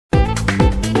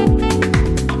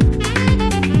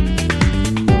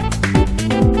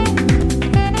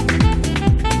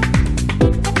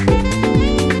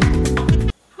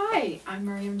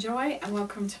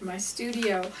welcome to my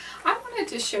studio. I wanted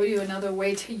to show you another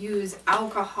way to use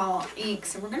alcohol ink.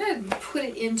 So we're going to put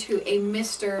it into a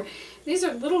mister. These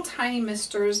are little tiny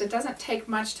misters. It doesn't take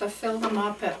much to fill them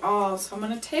up at all. So I'm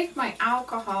going to take my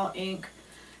alcohol ink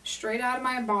straight out of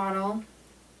my bottle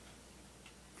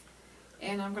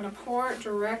and I'm going to pour it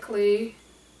directly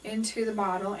into the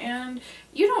bottle, and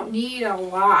you don't need a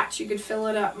lot. You could fill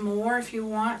it up more if you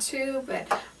want to,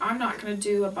 but I'm not going to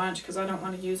do a bunch because I don't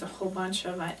want to use a whole bunch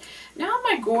of it. Now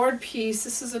my gourd piece,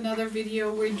 this is another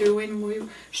video we're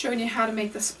showing you how to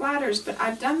make the splatters, but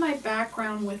I've done my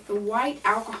background with the white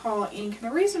alcohol ink, and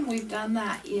the reason we've done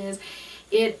that is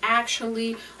it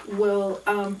actually will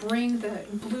bring the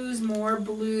blues more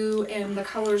blue and the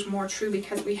colors more true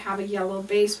because we have a yellow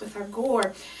base with our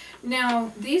gourd.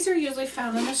 Now, these are usually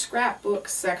found in the scrapbook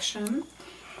section,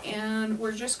 and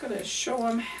we're just going to show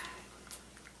them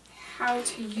how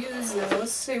to use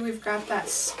those. Say we've got that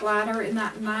splatter, isn't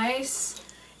that nice?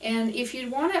 And if you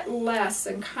want it less,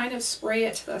 then kind of spray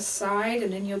it to the side,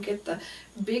 and then you'll get the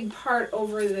big part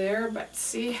over there. But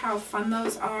see how fun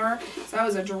those are? So that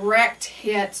was a direct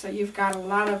hit, so you've got a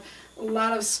lot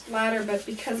of splatter, but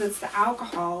because it's the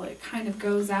alcohol, it kind of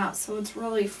goes out, so it's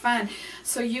really fun.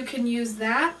 So you can use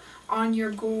that on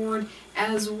your gourd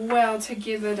as well to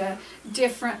give it a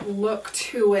different look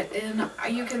to it. And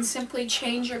you can simply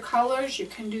change your colors. You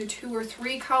can do 2 or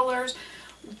 3 colors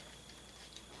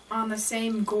on the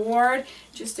same gourd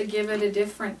just to give it a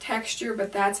different texture,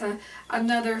 but that's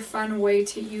another fun way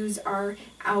to use our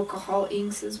alcohol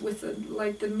inks is with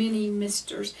like the mini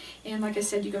misters. And like I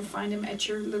said, you can find them at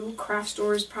your little craft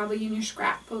stores, probably in your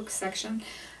scrapbook section.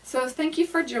 So thank you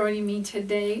for joining me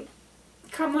today.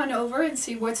 Come on over and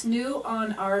see what's new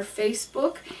on our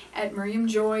Facebook at Miriam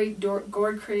Joy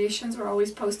Gourd Creations. We're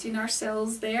always posting our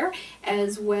sales there,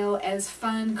 as well as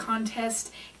fun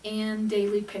contests and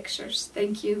daily pictures.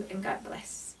 Thank you and God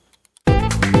bless.